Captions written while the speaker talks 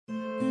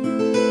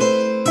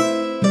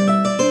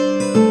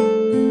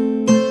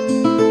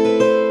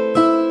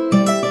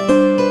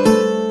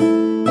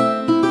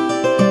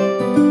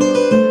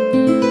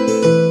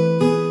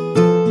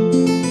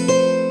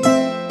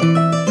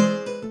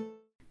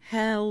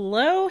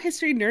Hello,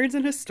 history nerds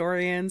and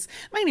historians.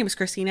 My name is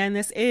Christina, and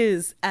this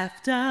is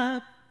Effed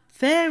Up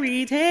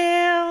Fairy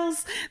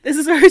Tales. This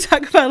is where we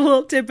talk about a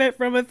little tidbit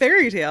from a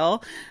fairy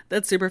tale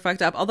that's super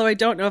fucked up, although I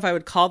don't know if I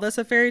would call this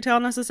a fairy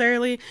tale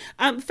necessarily.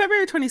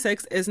 February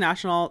 26th is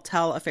National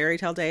Tell a Fairy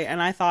Tale Day,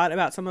 and I thought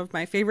about some of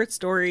my favorite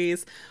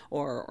stories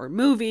or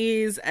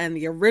movies and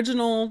the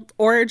original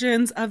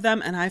origins of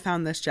them, and I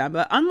found this gem.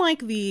 But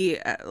unlike the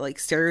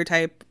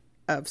stereotype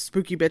of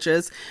spooky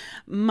bitches,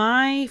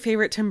 my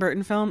favorite Tim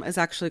Burton film is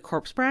actually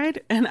Corpse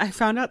Bride, and I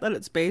found out that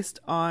it's based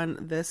on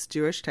this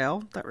Jewish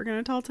tale that we're going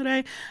to tell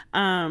today.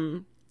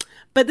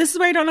 But this is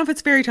where I don't know if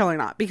it's fairy tale or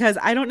not, because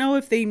I don't know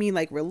if they mean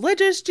like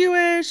religious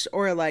Jewish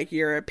or like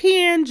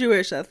European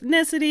Jewish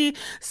ethnicity.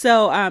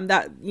 So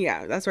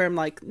that's where I'm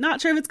like not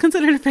sure if it's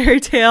considered a fairy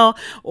tale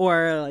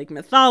or like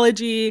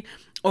mythology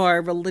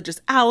or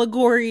religious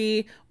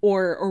allegory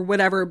or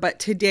whatever, but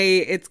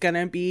today it's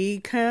gonna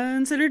be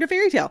considered a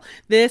fairy tale.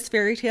 This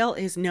fairy tale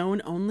is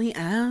known only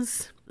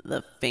as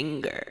The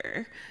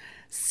Finger.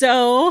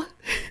 So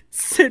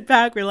sit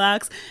back,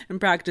 relax, and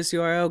practice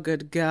your oh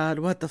good god,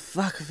 what the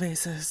fuck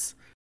faces.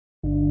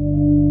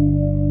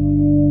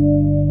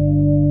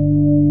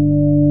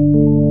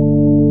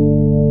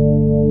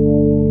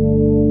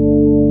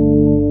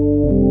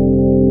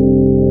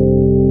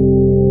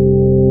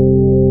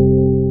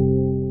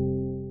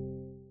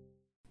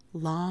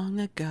 Long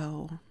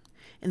ago,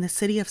 in the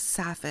city of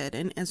Safed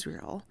in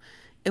Israel,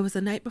 it was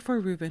the night before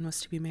Reuben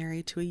was to be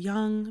married to a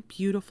young,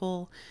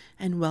 beautiful,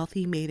 and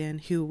wealthy maiden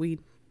who we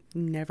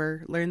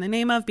never learn the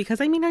name of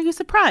because, are you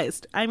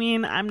surprised?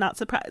 I'm not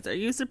surprised. Are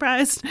you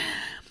surprised?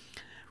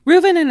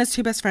 Reuben and his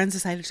two best friends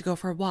decided to go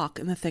for a walk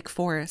in the thick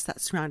forest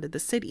that surrounded the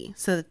city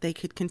so that they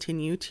could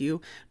continue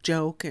to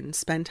joke and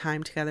spend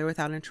time together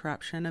without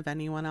interruption of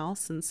anyone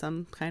else in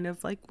some kind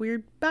of like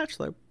weird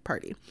bachelor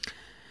party.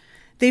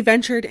 They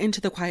ventured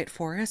into the quiet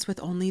forest with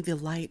only the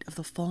light of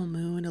the full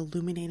moon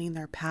illuminating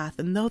their path,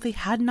 and though they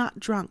had not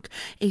drunk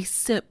a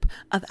sip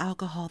of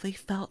alcohol, they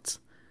felt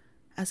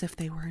as if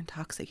they were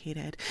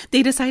intoxicated.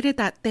 They decided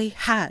that they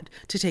had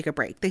to take a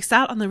break. They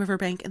sat on the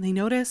riverbank and they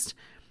noticed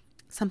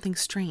something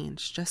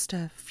strange just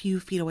a few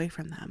feet away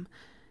from them.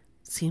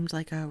 It seemed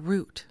like a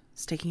root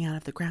sticking out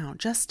of the ground,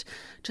 just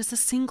a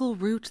single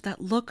root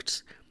that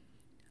looked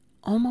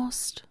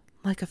almost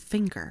like a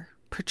finger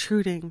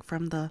protruding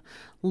from the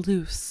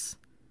loose,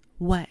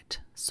 wet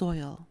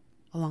soil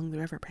along the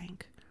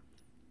riverbank.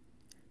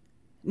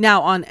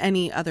 Now, on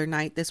any other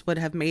night, this would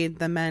have made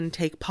the men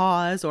take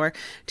pause or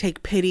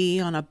take pity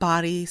on a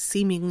body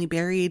seemingly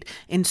buried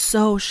in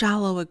so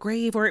shallow a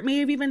grave, or it may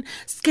have even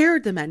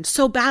scared the men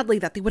so badly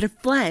that they would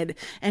have fled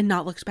and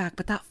not looked back.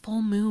 But that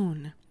full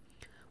moon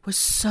was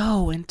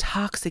so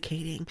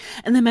intoxicating,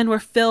 and the men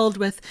were filled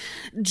with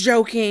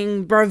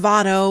joking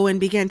bravado and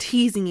began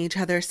teasing each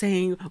other,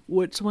 saying,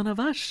 which one of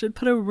us should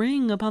put a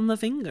ring upon the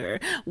finger?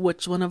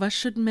 Which one of us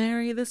should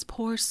marry this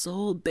poor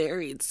soul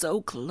buried so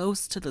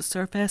close to the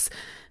surface?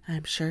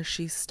 I'm sure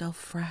she's still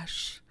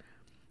fresh.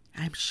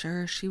 I'm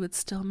sure she would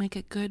still make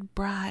a good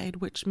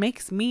bride, which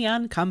makes me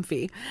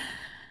uncomfy.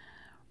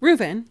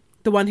 Reuben,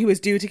 the one who was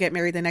due to get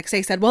married the next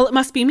day, said, well, it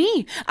must be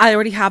me. I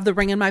already have the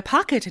ring in my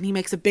pocket. And he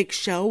makes a big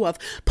show of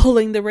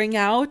pulling the ring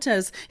out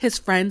as his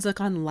friends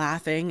look on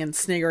laughing and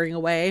sniggering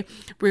away.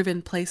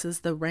 Reuben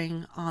places the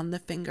ring on the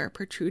finger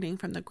protruding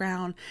from the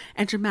ground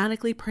and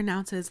dramatically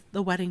pronounces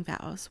the wedding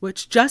vows,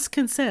 which just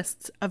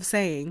consists of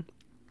saying,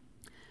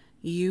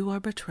 you are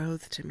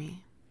betrothed to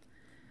me.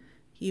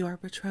 You are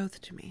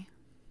betrothed to me.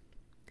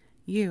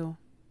 You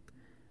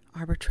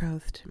are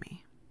betrothed to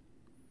me.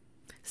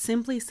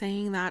 Simply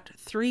saying that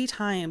 3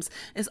 times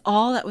is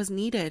all that was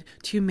needed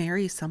to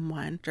marry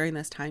someone during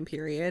this time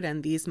period,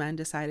 and these men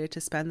decided to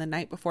spend the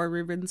night before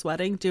Reuben's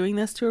wedding doing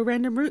this to a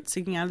random root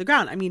sticking out of the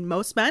ground.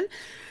 Most men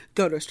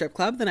go to a strip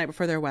club the night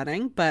before their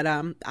wedding, but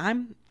I'm not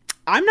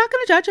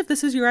going to judge if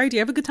this is your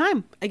idea of a good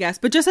time, I guess.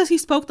 But just as he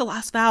spoke the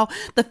last vow,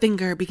 the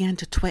finger began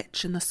to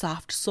twitch and the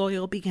soft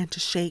soil began to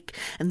shake,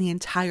 and the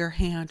entire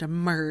hand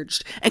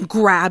emerged and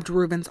grabbed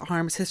Reuben's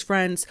arms. His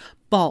friends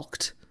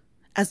balked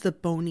as the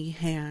bony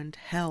hand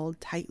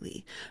held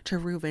tightly to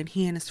Reuben.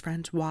 He and his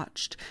friends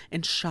watched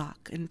in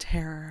shock and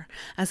terror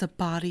as a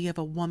body of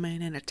a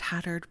woman in a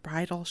tattered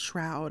bridal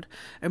shroud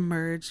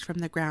emerged from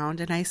the ground.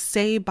 And I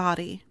say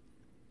body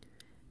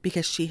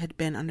because she had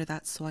been under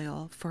that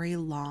soil for a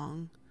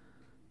long,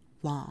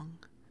 long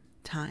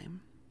time.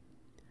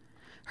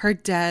 Her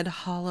dead,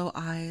 hollow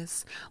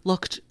eyes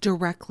looked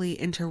directly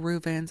into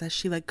Reuben's as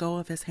she let go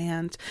of his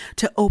hand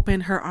to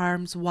open her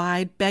arms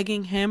wide,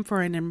 begging him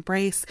for an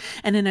embrace,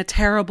 and in a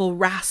terrible,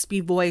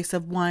 raspy voice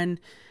of one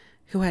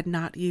who had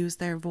not used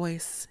their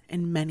voice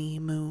in many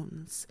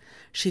moons,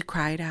 she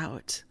cried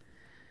out,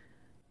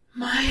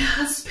 my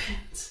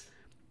husband.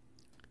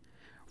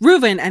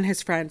 Reuben and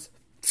his friends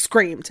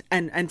screamed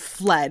and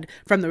fled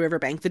from the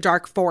riverbank, the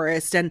dark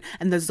forest, and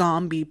the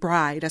zombie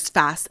bride as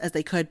fast as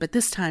they could. But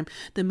this time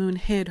the moon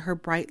hid her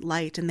bright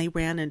light, and they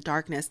ran in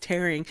darkness,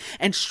 tearing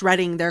and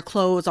shredding their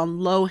clothes on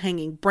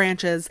low-hanging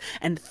branches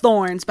and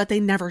thorns. But they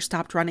never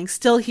stopped running,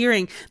 still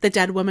hearing the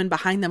dead woman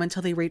behind them,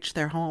 until they reached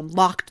their home,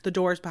 locked the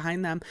doors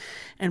behind them,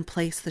 and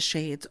placed the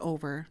shades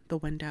over the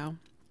window.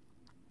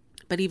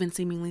 But even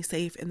seemingly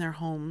safe in their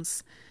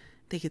homes,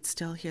 they could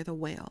still hear the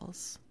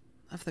wails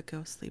of the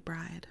ghostly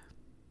bride.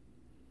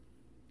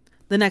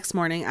 The next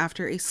morning,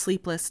 after a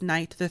sleepless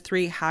night, the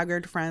three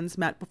haggard friends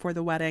met before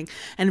the wedding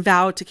and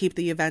vowed to keep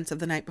the events of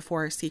the night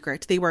before a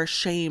secret. They were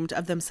ashamed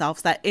of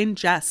themselves that in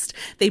jest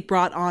they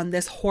brought on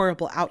this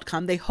horrible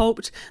outcome. They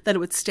hoped that it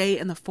would stay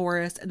in the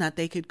forest and that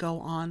they could go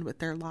on with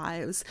their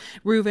lives.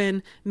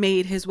 Reuven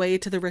made his way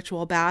to the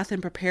ritual bath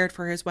and prepared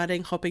for his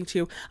wedding, hoping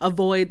to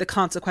avoid the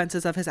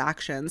consequences of his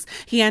actions.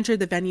 He entered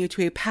the venue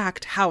to a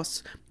packed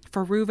house,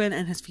 for Reuven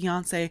and his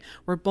fiancée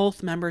were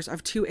both members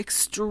of two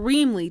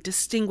extremely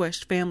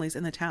distinguished families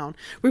in the town.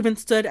 Reuven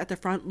stood at the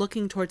front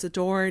looking towards the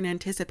door in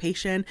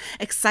anticipation,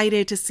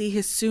 excited to see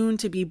his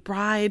soon-to-be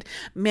bride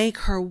make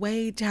her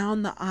way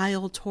down the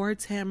aisle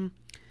towards him.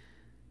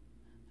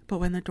 But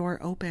when the door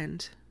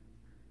opened,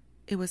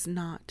 it was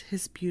not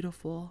his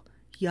beautiful,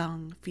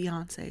 young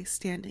fiancée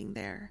standing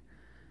there,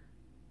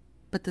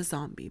 but the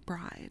zombie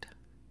bride.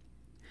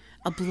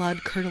 A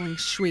blood-curdling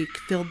shriek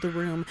filled the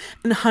room,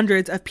 and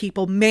hundreds of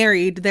people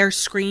married their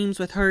screams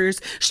with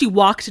hers. She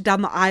walked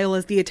down the aisle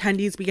as the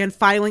attendees began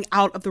filing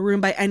out of the room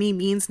by any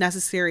means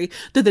necessary,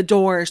 through the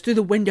doors, through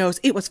the windows.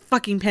 It was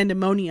fucking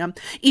pandemonium.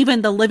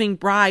 Even the living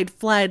bride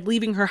fled,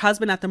 leaving her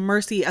husband at the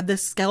mercy of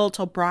this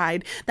skeletal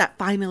bride that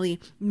finally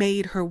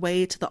made her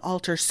way to the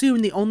altar.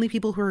 Soon, the only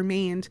people who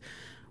remained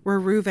were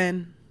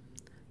Reuven,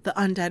 the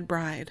undead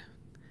bride,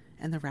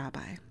 and the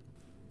rabbi.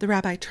 The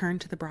rabbi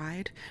turned to the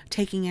bride,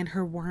 taking in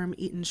her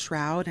worm-eaten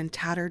shroud and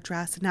tattered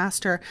dress, and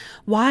asked her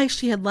why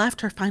she had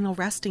left her final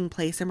resting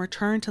place and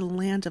returned to the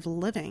land of the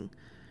living.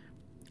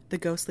 The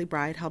ghostly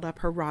bride held up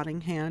her rotting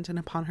hand, and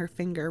upon her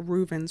finger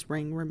Reuven's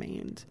ring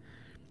remained.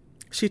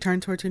 She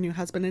turned towards her new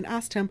husband and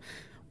asked him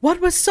what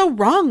was so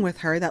wrong with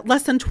her that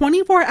less than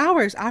 24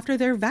 hours after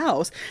their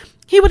vows,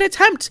 he would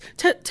attempt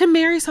to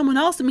marry someone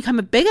else and become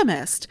a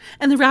bigamist.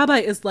 And the rabbi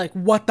is like,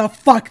 "What the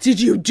fuck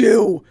did you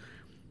do?"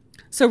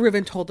 So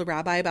Reuven told the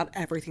rabbi about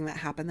everything that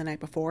happened the night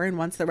before, and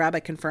once the rabbi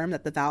confirmed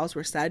that the vows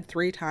were said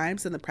 3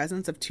 times in the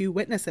presence of 2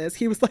 witnesses,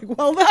 he was like,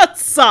 "Well, that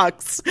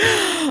sucks.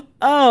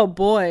 Oh,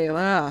 boy.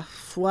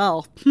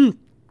 Well. And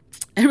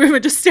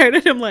Reuven just stared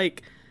at him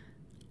like,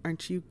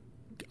 aren't you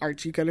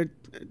gonna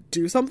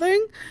do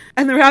something?"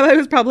 And the rabbi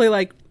was probably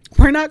like,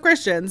 "We're not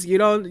Christians. You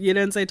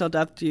didn't say till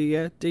death do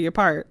you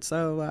part.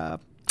 So,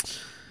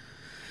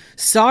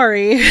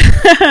 sorry."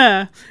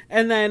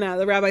 And then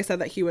the rabbi said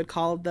that he would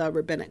call the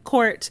rabbinic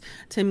court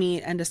to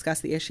meet and discuss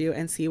the issue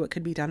and see what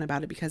could be done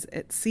about it, because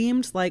it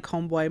seemed like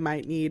homeboy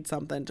might need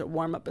something to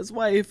warm up his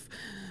wife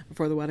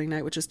before the wedding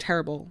night, which is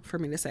terrible for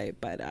me to say.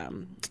 But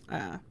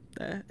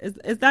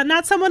is that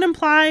not somewhat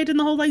implied in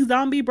the whole like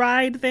zombie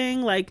bride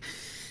thing? Like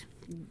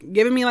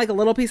giving me like a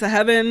little piece of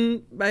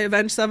heaven by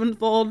Avenged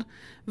Sevenfold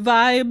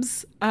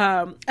vibes.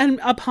 And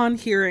upon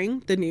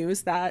hearing the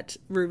news that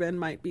Reuven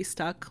might be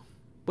stuck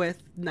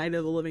with Night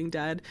of the Living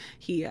Dead,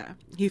 he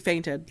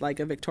fainted like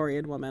a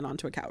Victorian woman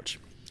onto a couch.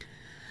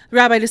 The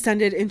rabbi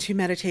descended into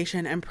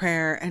meditation and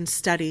prayer and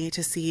study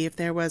to see if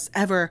there was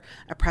ever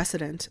a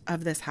precedent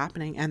of this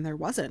happening, and there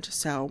wasn't,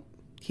 so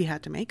he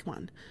had to make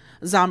one.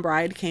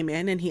 Zombride came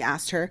in and he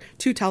asked her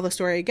to tell the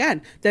story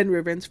again. Then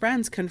Reuven's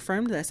friends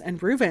confirmed this, and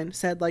Reuven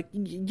said, like,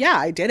 "Yeah,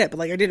 I did it, but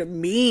like I didn't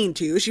mean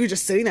to. She was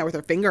just sitting there with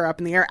her finger up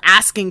in the air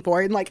asking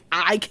for it, and like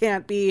I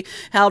can't be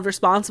held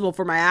responsible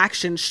for my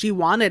actions. She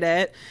wanted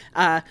it,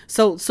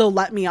 so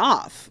let me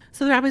off."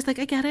 So the rabbi's like,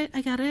 I get it.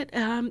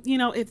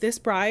 If this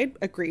bride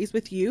agrees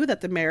with you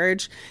that the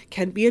marriage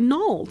can be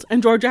annulled.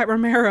 And Georgette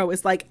Romero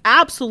is like,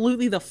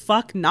 absolutely the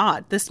fuck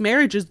not. This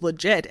marriage is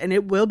legit and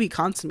it will be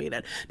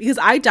consummated, because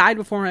I died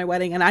before my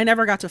wedding and I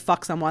never got to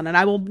fuck someone, and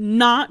I will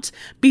not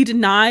be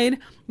denied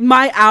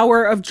my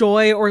hour of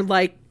joy or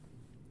like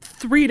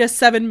 3 to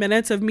 7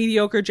 minutes of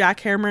mediocre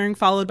jackhammering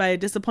followed by a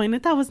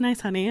disappointed, "That was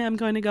nice, honey. I'm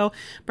going to go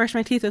brush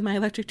my teeth with my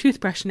electric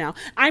toothbrush now."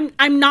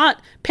 I'm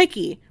not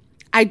picky.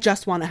 I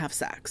just want to have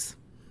sex.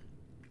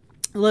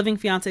 The living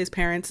fiance's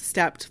parents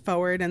stepped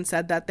forward and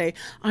said that they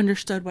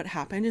understood what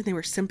happened and they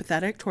were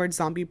sympathetic towards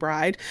Zombie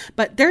Bride,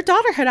 but their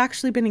daughter had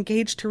actually been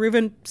engaged to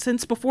Reuven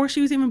since before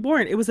she was even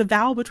born. It was a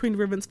vow between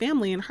Reuven's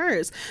family and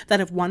hers that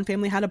if one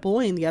family had a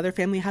boy and the other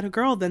family had a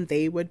girl, then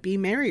they would be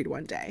married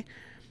one day.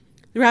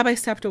 The rabbi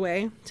stepped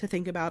away to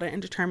think about it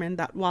and determined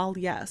that while,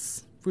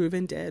 yes,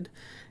 Reuven did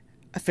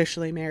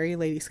officially marry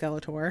Lady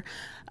Skeletor,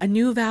 a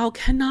new vow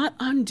cannot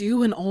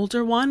undo an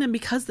older one, and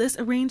because this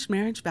arranged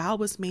marriage vow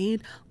was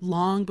made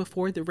long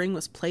before the ring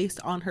was placed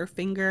on her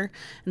finger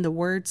and the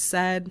words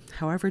said,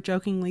 however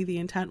jokingly the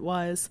intent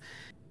was,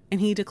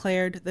 and he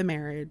declared the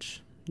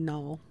marriage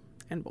null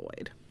and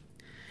void.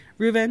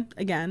 Reuben,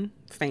 again,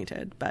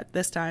 fainted, but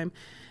this time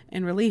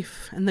in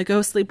relief, and the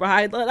ghostly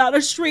bride let out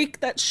a shriek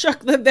that shook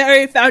the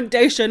very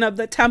foundation of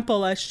the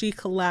temple as she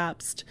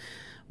collapsed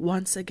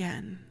once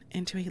again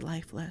into a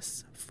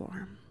lifeless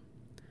form.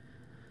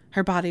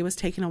 Her body was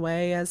taken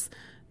away as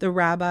the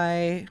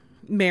rabbi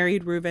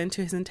married Reuben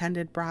to his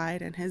intended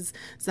bride, and his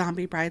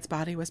zombie bride's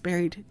body was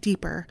buried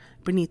deeper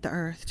beneath the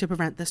earth to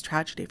prevent this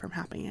tragedy from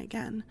happening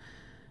again.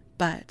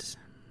 But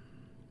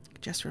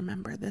just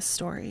remember this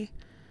story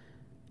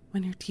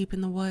when you're deep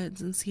in the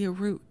woods and see a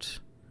root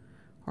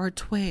or a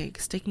twig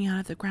sticking out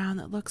of the ground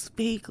that looks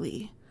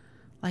vaguely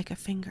like a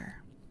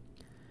finger,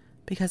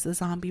 because the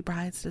zombie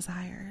bride's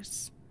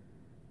desires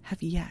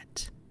have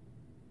yet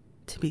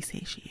to be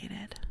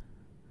satiated.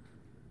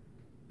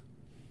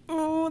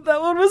 Oh, that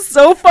one was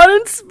so fun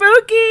and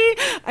spooky.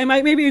 I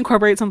might maybe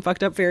incorporate some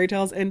fucked up fairy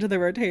tales into the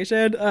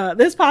rotation.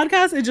 This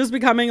podcast is just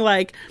becoming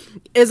like,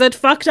 is it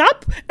fucked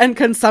up and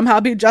can somehow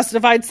be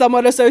justified,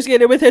 somewhat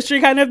associated with history,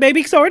 kind of,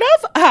 maybe, sort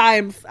of?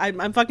 I'm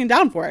fucking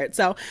down for it.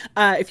 So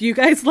if you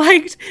guys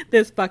liked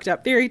this fucked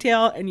up fairy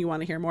tale and you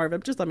want to hear more of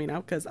it, just let me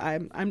know, because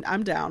I'm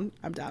down.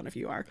 I'm down if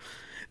you are.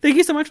 Thank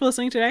you so much for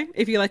listening today.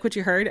 If you like what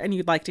you heard and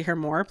you'd like to hear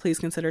more, please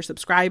consider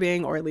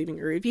subscribing or leaving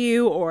a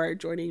review or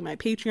joining my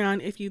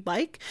Patreon if you'd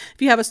like.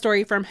 If you have a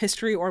story from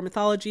history or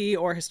mythology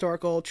or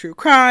historical true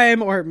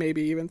crime or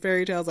maybe even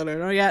fairy tales, I don't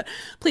know yet,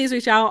 please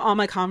reach out. All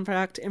my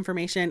contact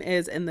information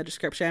is in the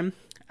description.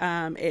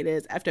 It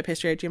is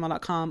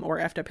fduphistory@gmail.com or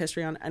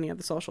fduphistory on any of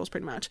the socials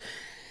pretty much.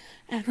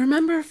 And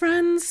remember,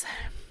 friends,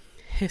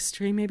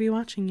 history may be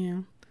watching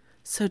you,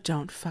 so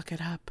don't fuck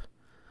it up,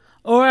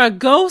 or a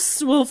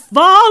ghost will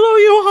follow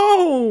you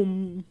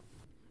home.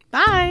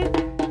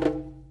 Bye.